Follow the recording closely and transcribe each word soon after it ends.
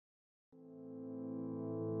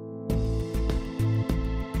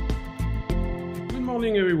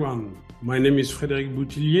morning, everyone. My name is Frédéric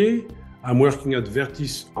Boutillier. I'm working at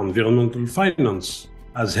Vertis Environmental Finance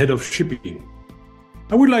as head of shipping.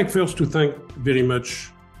 I would like first to thank very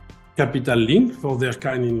much Capital Link for their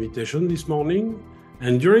kind invitation this morning.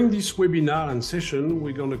 And during this webinar and session,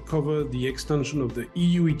 we're going to cover the extension of the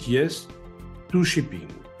EU ETS to shipping.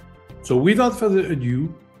 So without further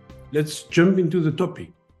ado, let's jump into the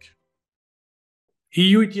topic.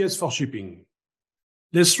 EU ETS for shipping.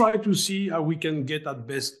 Let's try to see how we can get at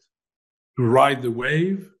best to ride the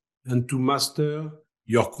wave and to master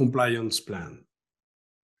your compliance plan.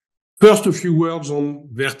 First, a few words on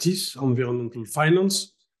Vertis Environmental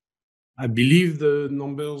Finance. I believe the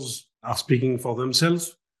numbers are speaking for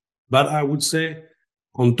themselves, but I would say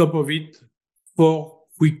on top of it, 4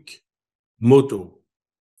 quick motto.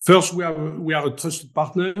 First, we are a trusted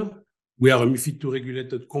partner. We are a MiFID II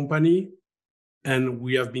regulated company, and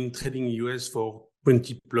we have been trading in US for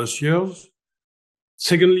 20 plus years.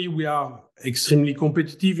 Secondly, we are extremely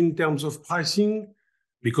competitive in terms of pricing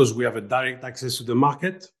because we have a direct access to the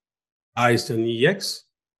market, ICE and EX,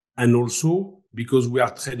 and also because we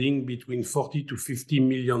are trading between 40 to 50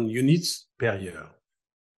 million units per year.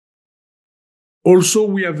 Also,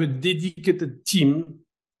 we have a dedicated team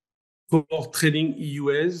for trading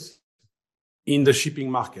EUAs in the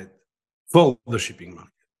shipping market, for the shipping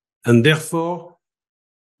market. And therefore,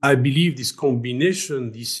 I believe this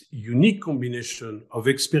combination, this unique combination of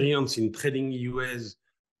experience in trading EUAs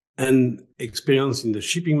and experience in the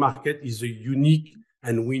shipping market is a unique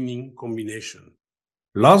and winning combination.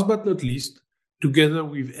 Last but not least, together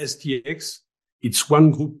with STX, it's one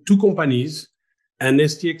group, 2 companies, and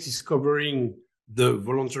STX is covering the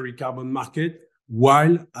voluntary carbon market,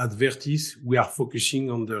 while at Vertis, we are focusing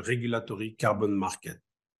on the regulatory carbon market.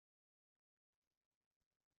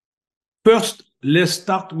 First, let's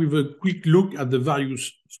start with a quick look at the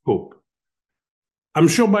various scopes. I'm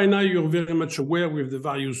sure by now you're very much aware with the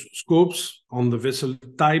various scopes on the vessel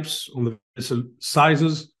types, on the vessel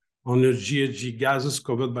sizes, on the GHG gases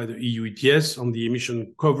covered by the EU ETS, on the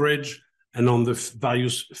emission coverage, and on the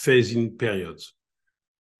various phase-in periods.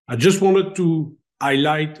 I just wanted to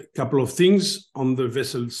highlight a couple of things on the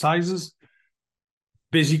vessel sizes.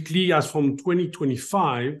 Basically, as from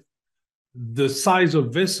 2025, the size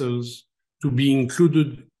of vessels to be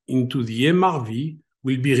included into the MRV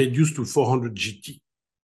will be reduced to 400 GT.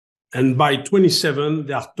 And by 27,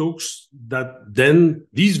 there are talks that then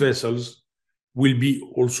these vessels will be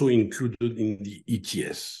also included in the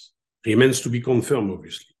ETS. Remains to be confirmed,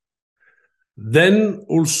 obviously. Then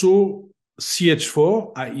also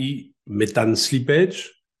CH4, i.e. methane slippage.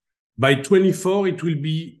 By 24, it will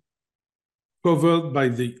be covered by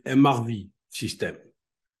the MRV system.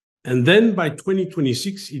 And then by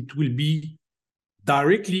 2026, it will be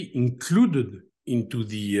directly included into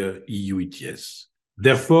the EU ETS.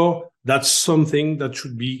 Therefore, that's something that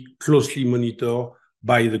should be closely monitored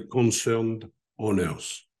by the concerned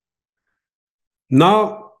owners.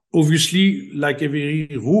 Now, obviously, like every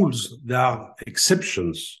rules, there are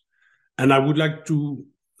exceptions. And I would like to,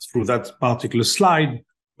 through that particular slide,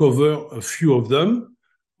 cover a few of them.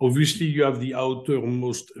 Obviously, you have the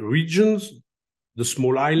outermost regions, the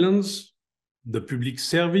small islands, the public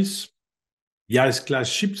service, the ice-class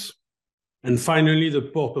ships, and finally, the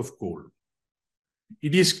port of call.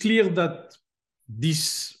 It is clear that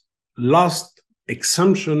this last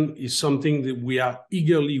exemption is something that we are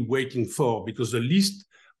eagerly waiting for because the list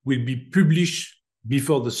will be published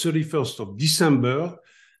before the 31st of December,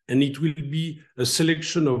 and it will be a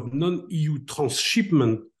selection of non-EU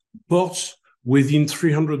transshipment ports within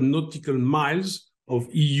 300 nautical miles of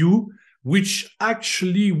EU, which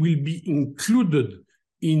actually will be included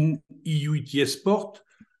in EU ETS port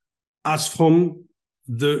as from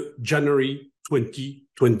the January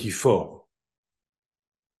 2024.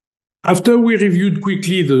 After we reviewed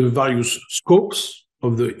quickly the various scopes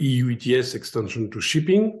of the EU ETS extension to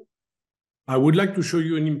shipping, I would like to show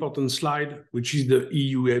you an important slide, which is the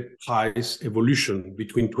EUA price evolution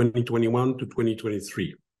between 2021 to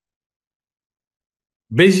 2023.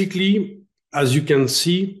 Basically, as you can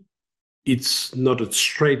see, it's not a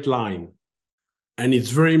straight line. And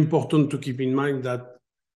it's very important to keep in mind that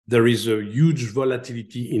there is a huge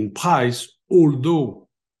volatility in price, although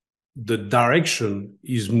the direction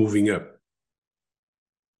is moving up.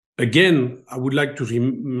 Again, I would like to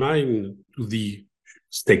remind to the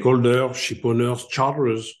stakeholders, ship owners,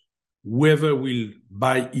 charterers, whoever will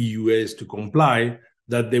buy EUAs to comply,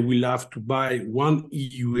 that they will have to buy 1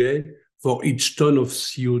 EUA for each ton of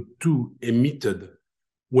CO2 emitted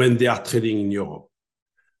when they are trading in Europe.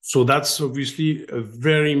 So that's obviously a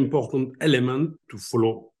very important element to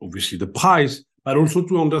follow, obviously, the price, but also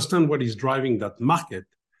to understand what is driving that market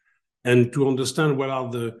and to understand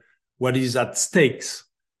what is at stakes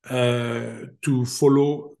to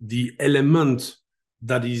follow the element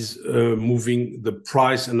that is moving the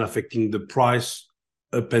price and affecting the price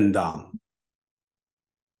up and down.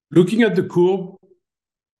 Looking at the curve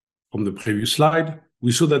from the previous slide,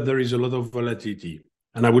 we saw that there is a lot of volatility.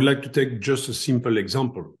 And I would like to take just a simple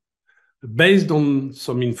example. Based on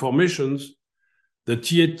some informations, the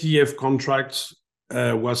TTF contracts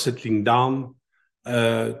were settling down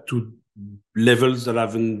to levels that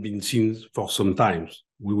haven't been seen for some time.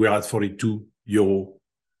 We were at 42 euro.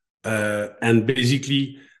 And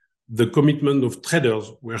basically, the commitment of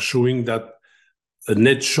traders were showing that a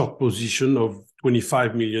net short position of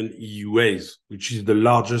 25 million EUAs, which is the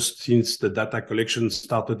largest since the data collection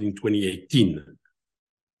started in 2018.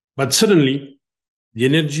 But suddenly, the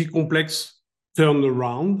energy complex turned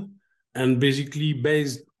around and basically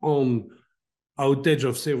based on outage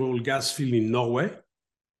of several gas fields in Norway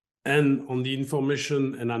and on the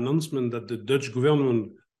information and announcement that the Dutch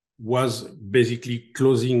government was basically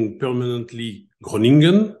closing permanently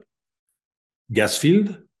Groningen gas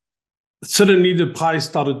field, suddenly the price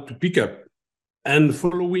started to pick up. And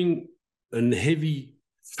following a heavy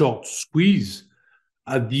short squeeze,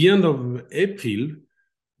 at the end of April,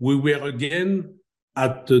 we were again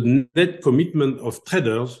at the net commitment of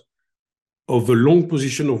traders of a long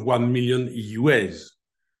position of 1 million EUAs.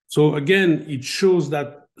 So again, it shows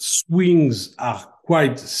that swings are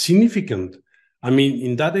quite significant. I mean,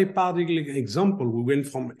 in that particular example, we went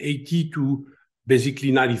from 80 to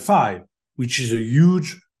basically 95, which is a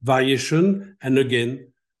huge variation. And again,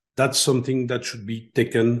 that's something that should be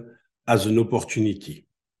taken as an opportunity.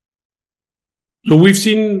 So we've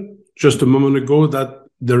seen just a moment ago that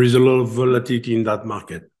there is a lot of volatility in that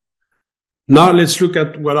market. Now let's look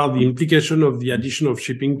at what are the implications of the addition of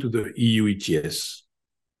shipping to the EU ETS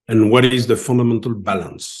and what is the fundamental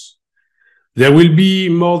balance. There will be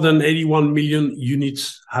more than 81 million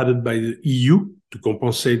units added by the EU to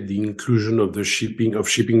compensate the inclusion of the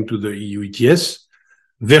shipping to the EU ETS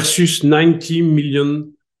versus 90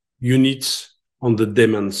 million units on the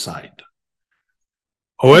demand side.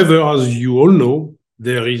 However, as you all know,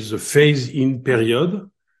 there is a phase-in period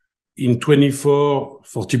in 24,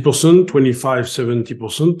 40%, 25,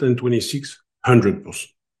 70%, and 26, 100%.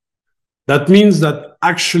 That means that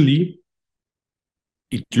actually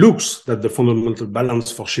it looks that the fundamental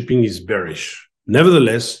balance for shipping is bearish.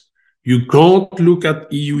 Nevertheless, you can't look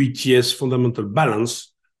at EU ETS fundamental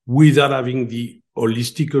balance without having the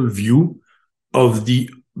holistical view of the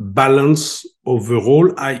balance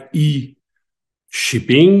overall, i.e.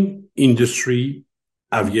 shipping, industry,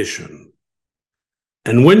 aviation.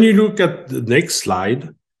 And when you look at the next slide,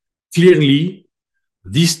 clearly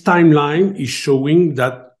this timeline is showing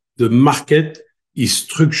that the market is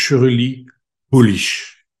structurally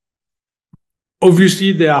bullish.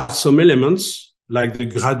 Obviously, there are some elements like the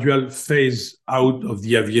gradual phase out of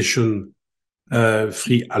the aviation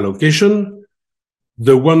free allocation,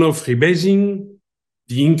 the one-off rebasing,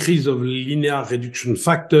 the increase of linear reduction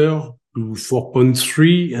factor to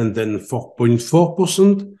 4.3 and then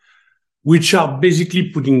 4.4%, which are basically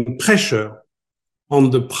putting pressure on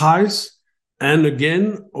the price. And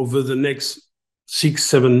again, over the next 6,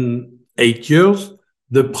 7, 8 years,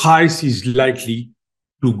 the price is likely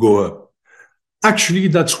to go up. Actually,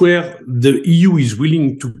 that's where the EU is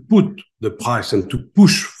willing to put the price and to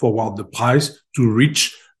push forward the price to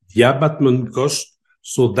reach the abatement cost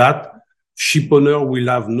so that ship owner will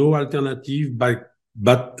have no alternative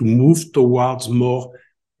but to move towards more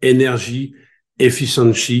energy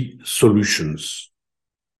efficiency solutions.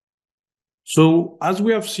 So as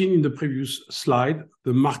we have seen in the previous slide,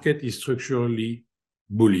 the market is structurally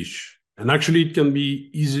bullish. And actually, it can be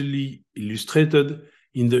easily illustrated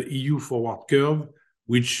in the EU forward curve,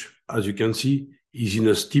 which, as you can see, is in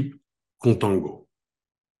a steep contango.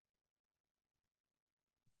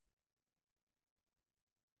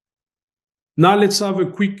 Now let's have a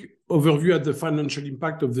quick overview at the financial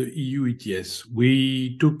impact of the EU ETS.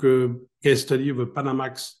 We took a case study of a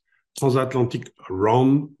Panamax transatlantic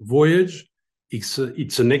round voyage. It's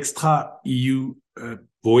an extra EU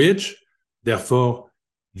voyage. Therefore,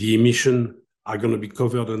 the emissions are going to be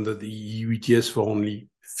covered under the EU ETS for only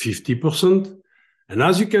 50%. And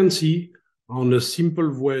as you can see, on a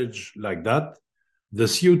simple voyage like that, the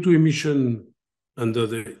CO2 emission under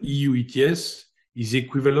the EU ETS is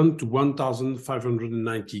equivalent to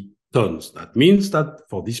 1,590 tons. That means that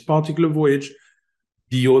for this particular voyage,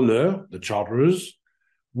 the owner, the charterers,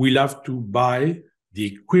 will have to buy the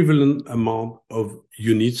equivalent amount of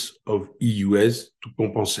units of EUAs to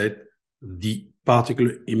compensate the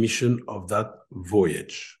particular emission of that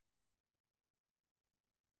voyage.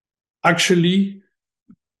 Actually,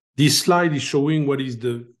 this slide is showing what is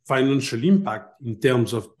the financial impact in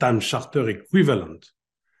terms of time charter equivalent.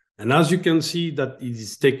 And as you can see, that it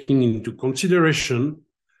is taking into consideration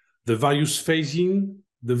the various phasing,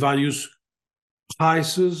 the various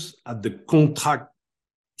prices at the contract,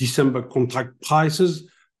 December contract prices,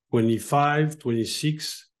 25,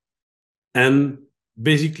 26, and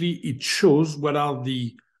basically it shows what are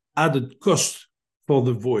the added costs for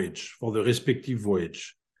the voyage, for the respective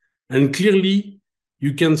voyage. And clearly,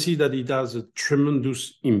 you can see that it has a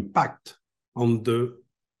tremendous impact on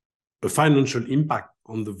a financial impact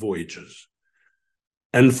on the voyages.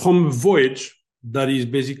 And from a voyage that is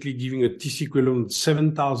basically giving a TC equivalent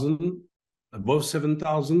 7,000, above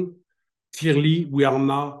 7,000, clearly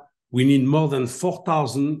we need more than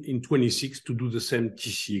 4,000 in 26 to do the same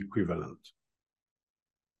TC equivalent.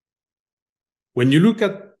 When you look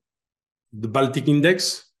at the Baltic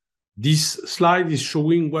Index, this slide is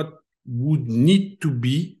showing what would need to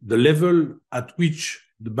be the level at which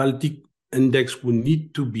the Baltic Index would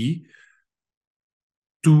need to be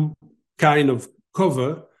to kind of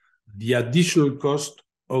cover the additional cost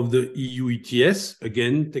of the EU ETS,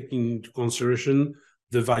 again, taking into consideration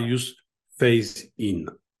the various phase in.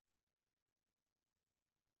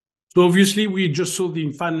 So obviously, we just saw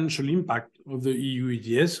the financial impact of the EU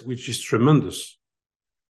ETS, which is tremendous.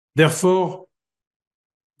 Therefore,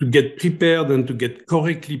 to get prepared and to get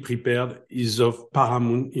correctly prepared is of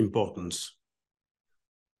paramount importance.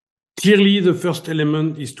 Clearly, the first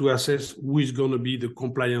element is to assess who is going to be the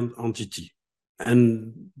compliant entity.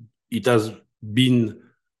 And it has been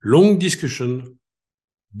long discussion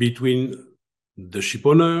between the ship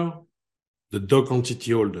owner, the dock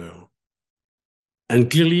entity holder. And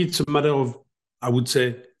clearly, it's a matter of, I would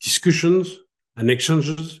say, discussions and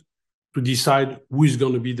exchanges to decide who is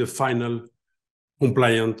going to be the final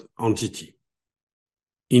compliant entity.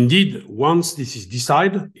 Indeed, once this is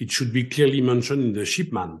decided, it should be clearly mentioned in the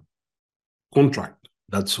shipman contract.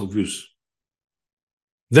 That's obvious.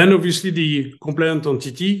 Then, obviously, the compliant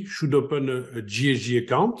entity should open a GHG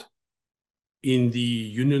account in the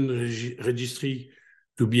Union Registry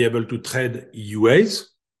to be able to trade EUAs,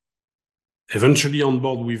 eventually on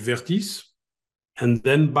board with Vertis, and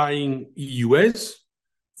then buying EUAs,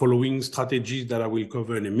 following strategies that I will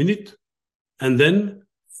cover in a minute, and then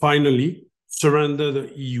finally surrender the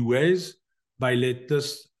EUAs by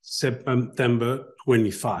latest September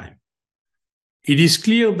 25. It is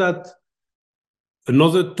clear that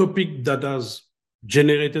another topic that has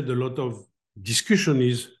generated a lot of discussion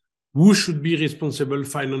is who should be responsible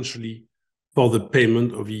financially for the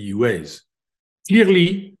payment of EUAs.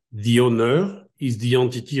 Clearly, the owner is the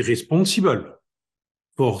entity responsible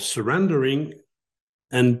for surrendering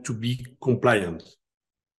and to be compliant.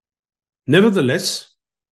 Nevertheless,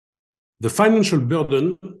 the financial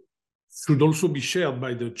burden should also be shared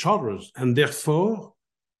by the charterers, and therefore,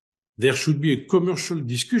 there should be a commercial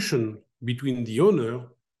discussion between the owner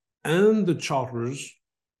and the charterers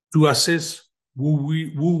to assess who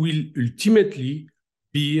will ultimately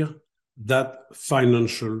bear that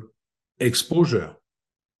financial exposure.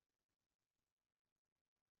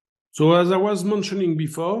 So as I was mentioning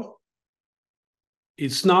before,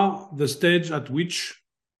 it's now the stage at which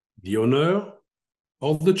the owner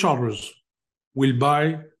or the charterers will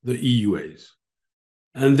buy the EUAs.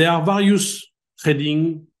 And there are various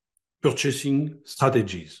trading, purchasing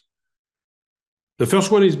strategies. The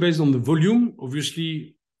first one is based on the volume,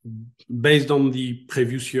 obviously based on the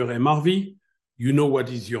previous year MRV. You know what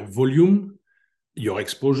is your volume, your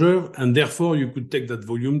exposure, and therefore you could take that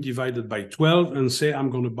volume divided by 12 and say, I'm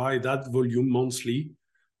going to buy that volume monthly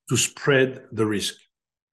to spread the risk.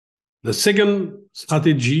 The second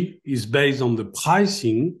strategy is based on the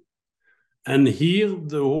pricing, and here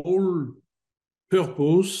the whole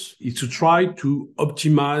purpose is to try to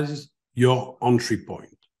optimize your entry point.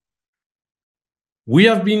 We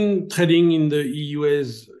have been trading in the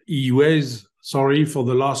EUAs, for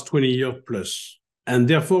the last 20 years plus. And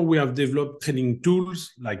therefore, we have developed trading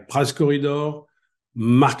tools like price corridor,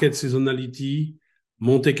 market seasonality,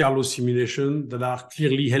 Monte Carlo simulation that are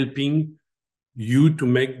clearly helping you to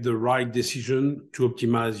make the right decision to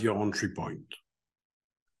optimize your entry point.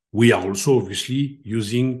 We are also obviously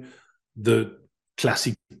using the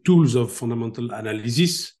classic tools of fundamental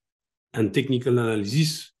analysis and technical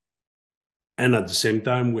analysis. And at the same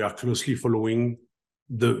time, we are closely following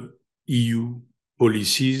the EU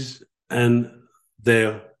policies and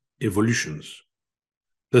their evolutions.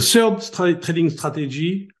 The third trading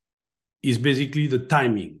strategy is basically the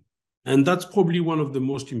timing. And that's probably one of the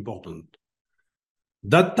most important.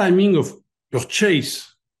 that timing of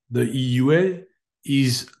purchase, the EUA,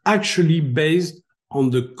 is actually based on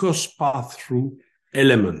the cost pass-through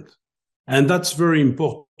element. And that's very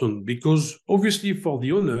important because obviously for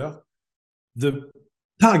the owner, the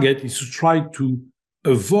target is to try to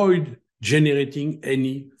avoid generating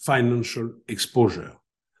any financial exposure.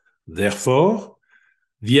 Therefore,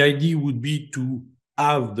 the idea would be to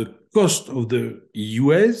have the cost of the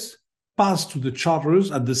EUAs passed to the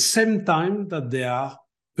charterers at the same time that they are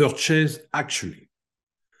purchased actually.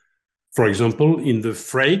 For example, in the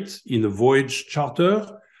freight, in a voyage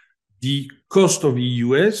charter, the cost of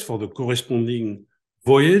EUAs for the corresponding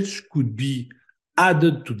voyage could be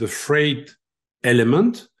added to the freight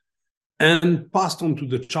element and passed on to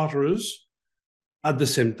the charterers at the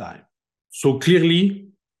same time. So clearly,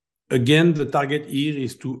 again, the target here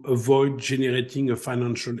is to avoid generating a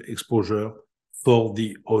financial exposure for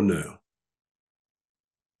the owner.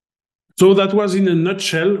 So that was in a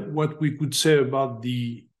nutshell what we could say about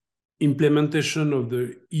the implementation of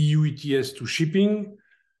the EU ETS to shipping.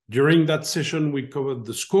 During that session, we covered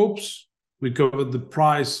the scopes, we covered the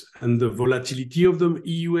price and the volatility of the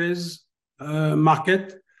EUAs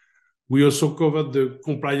market. We also covered the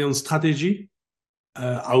compliance strategy,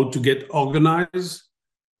 how to get organized,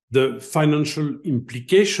 the financial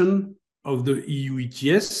implication of the EU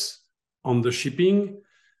ETS on the shipping,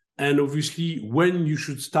 and obviously when you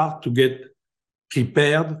should start to get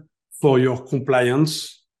prepared for your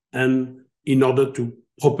compliance and in order to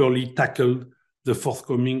properly tackle the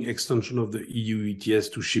forthcoming extension of the EU ETS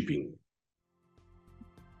to shipping.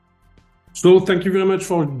 So thank you very much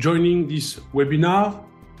for joining this webinar.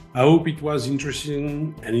 I hope it was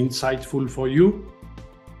interesting and insightful for you.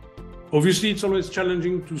 Obviously, it's always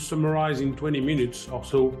challenging to summarize in 20 minutes or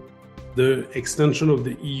so the extension of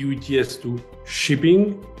the EU ETS to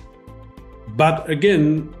shipping. But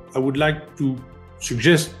again, I would like to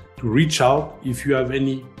suggest to reach out if you have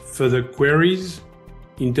any further queries,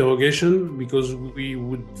 interrogation, because we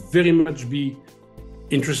would very much be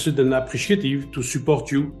interested and appreciative to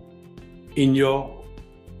support you in your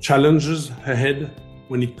challenges ahead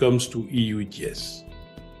when it comes to EU ETS.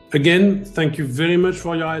 Again, thank you very much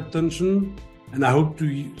for your attention, and I hope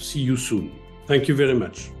to see you soon. Thank you very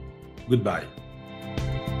much. Goodbye.